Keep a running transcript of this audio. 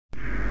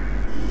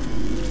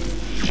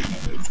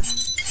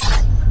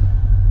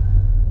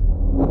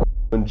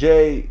when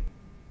Jay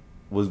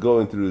was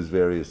going through his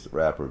various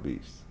rapper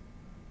beefs,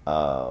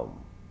 what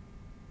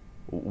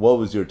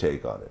was your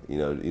take on it?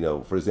 You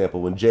know, for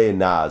example, when Jay and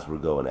Nas were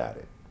going at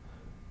it,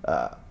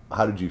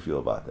 how did you feel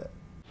about that?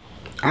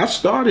 I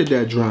started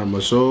that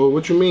drama, so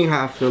what you mean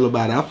how I feel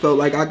about it? I felt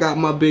like I got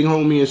my big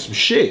homie in some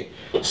shit.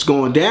 It's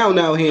going down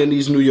out here in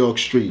these New York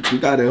streets. We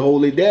gotta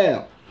hold it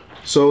down.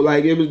 So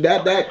like it was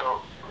that.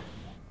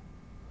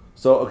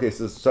 So okay,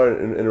 so sorry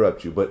to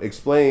interrupt you, but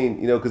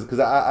explain, you know, because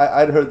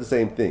I'd heard the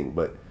same thing,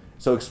 but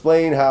so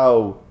explain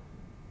how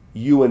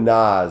you and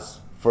Nas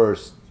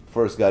first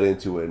got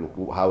into it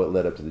and how it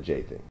led up to the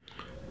Jay thing.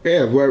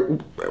 Yeah,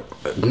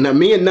 now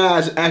me and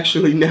Nas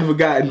actually never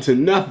got into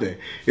nothing.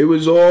 It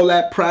was all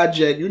that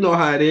project. You know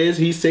how it is.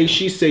 He say,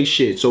 she say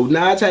shit. So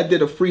Nas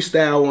did a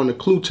freestyle on the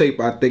Clue tape,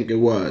 I think it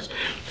was.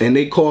 And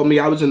they called me.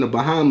 I was in the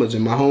Bahamas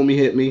and my homie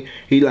hit me.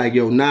 He like,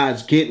 yo,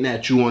 Nas getting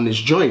at you on this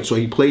joint. So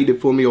he played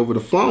it for me over the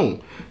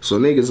phone. So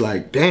niggas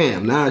like,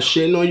 damn, Nas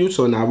shitting on you.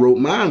 So then I wrote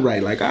Mind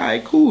Right. Like, all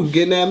right, cool.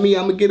 Getting at me,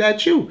 I'm going to get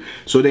at you.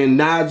 So then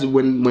Nas,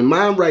 when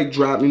Mind Right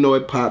dropped, you know,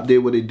 it popped, did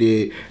what it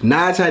did.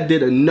 Nas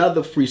did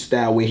another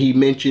freestyle where he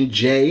mentioned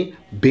Jay,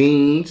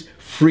 Beans,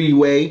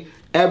 Freeway,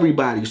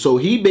 everybody. So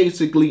he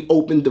basically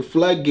opened the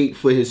floodgate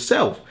for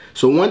himself.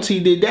 So once he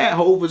did that,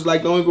 Hov was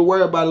like, don't even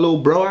worry about it, little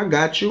bro, I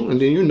got you.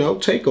 And then, you know,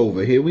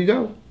 Takeover. Here we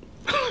go.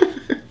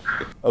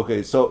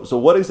 Okay, so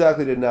what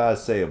exactly did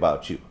Nas say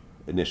about you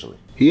initially?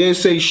 He didn't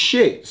say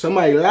shit.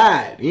 Somebody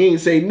lied. He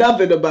ain't say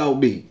nothing about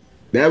me.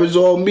 That was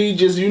all me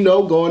just, you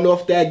know, going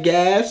off that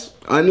gas,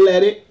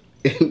 unlet it,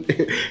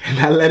 and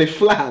I let it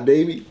fly,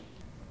 baby.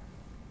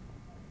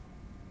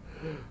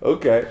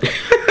 Okay.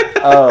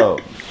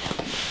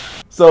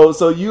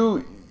 So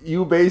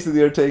you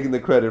basically are taking the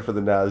credit for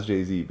the Nas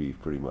Jay-Z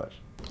beef, pretty much.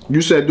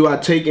 You said, do I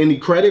take any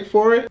credit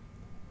for it?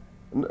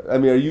 I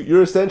mean,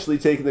 you're essentially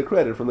taking the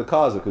credit from the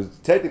cause, because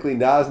technically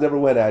Nas never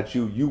went at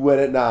you. You went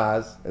at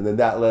Nas, and then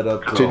that led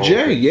up to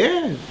Jay.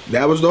 Yeah,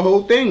 that was the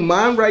whole thing.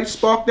 Mind Right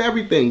sparked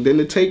everything. Then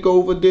the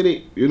Takeover did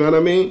it. You know what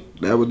I mean?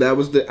 That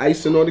was the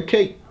icing on the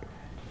cake.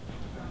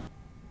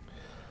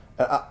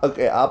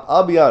 Okay,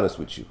 I'll be honest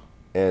with you,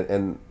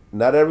 and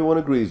not everyone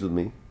agrees with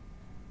me.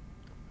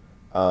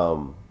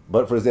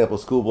 But for example,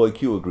 Schoolboy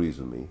Q agrees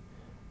with me.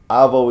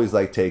 I've always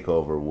liked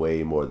Takeover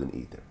way more than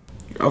Ether.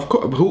 Of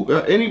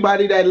course,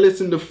 anybody that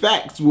listened to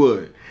Facts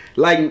would.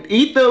 Like,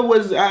 Ether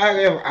was,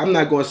 I'm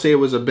not going to say it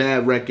was a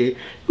bad record. It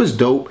was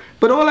dope.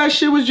 But all that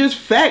shit was just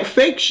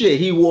fake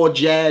shit. He wore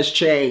jazz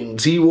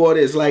chains. He wore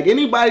this. Like,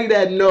 anybody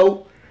that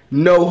know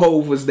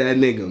Hov was that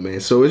nigga, man.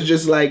 So it's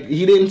just like,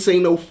 he didn't say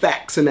no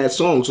facts in that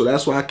song. So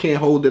that's why I can't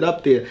hold it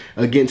up there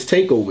against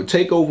Takeover.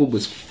 Takeover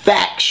was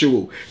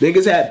factual.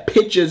 Niggas had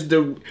pictures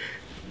to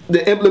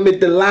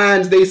implement the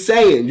lines they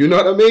saying. You know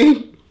what I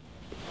mean?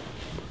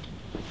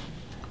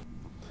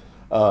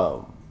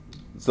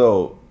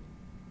 So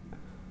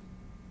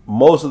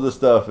most of the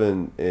stuff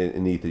in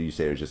Ether you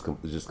say is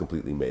just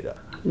completely made up.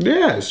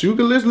 Yes, you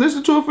can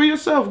listen to it for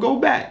yourself. Go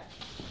back.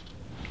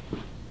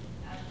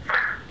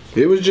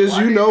 It was just,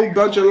 you know,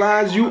 bunch of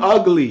lines. You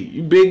ugly,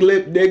 you big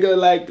lip nigga.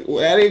 Like,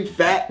 that ain't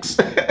facts.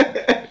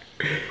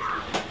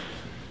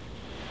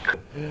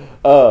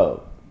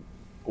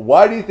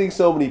 Why do you think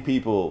so many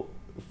people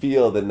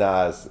feel that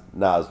Nas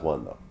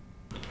won though?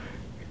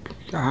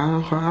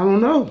 I don't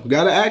know.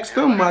 Gotta ask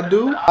them, my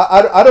dude.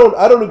 I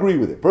don't agree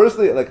with it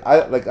personally.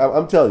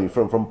 I'm telling you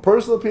from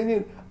personal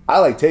opinion, I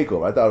like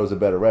Takeover. I thought it was a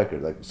better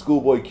record. Like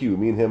Schoolboy Q,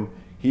 me and him,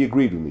 he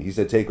agreed with me. He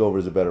said Takeover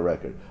is a better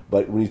record.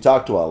 But when you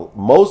talk to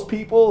most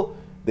people,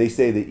 they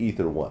say that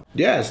Ether won.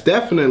 Yes,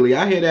 definitely.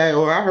 I hear that,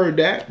 or I heard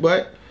that,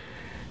 but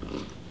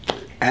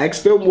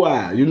ask them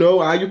why. You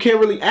know, you can't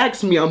really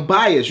ask me. I'm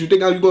biased. You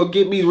think you're going to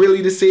get me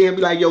really to say and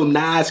be like, yo,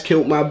 Nas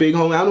killed my big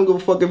homie? I don't give a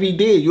fuck if he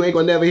did. You ain't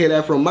going to never hear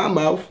that from my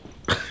mouth.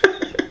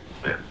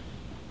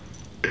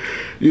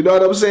 You know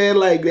what I'm saying?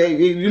 Like,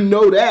 you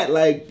know that.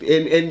 Like,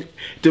 and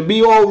to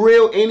be all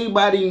real,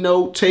 anybody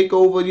know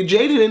Takeover.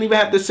 Jay didn't even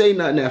have to say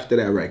nothing after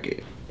that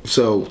record.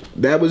 So,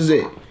 that was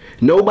it.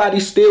 Nobody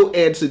still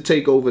answered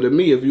Takeover to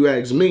me, if you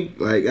ask me.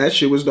 Like, that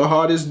shit was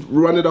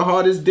one of the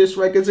hardest diss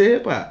records in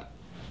hip-hop.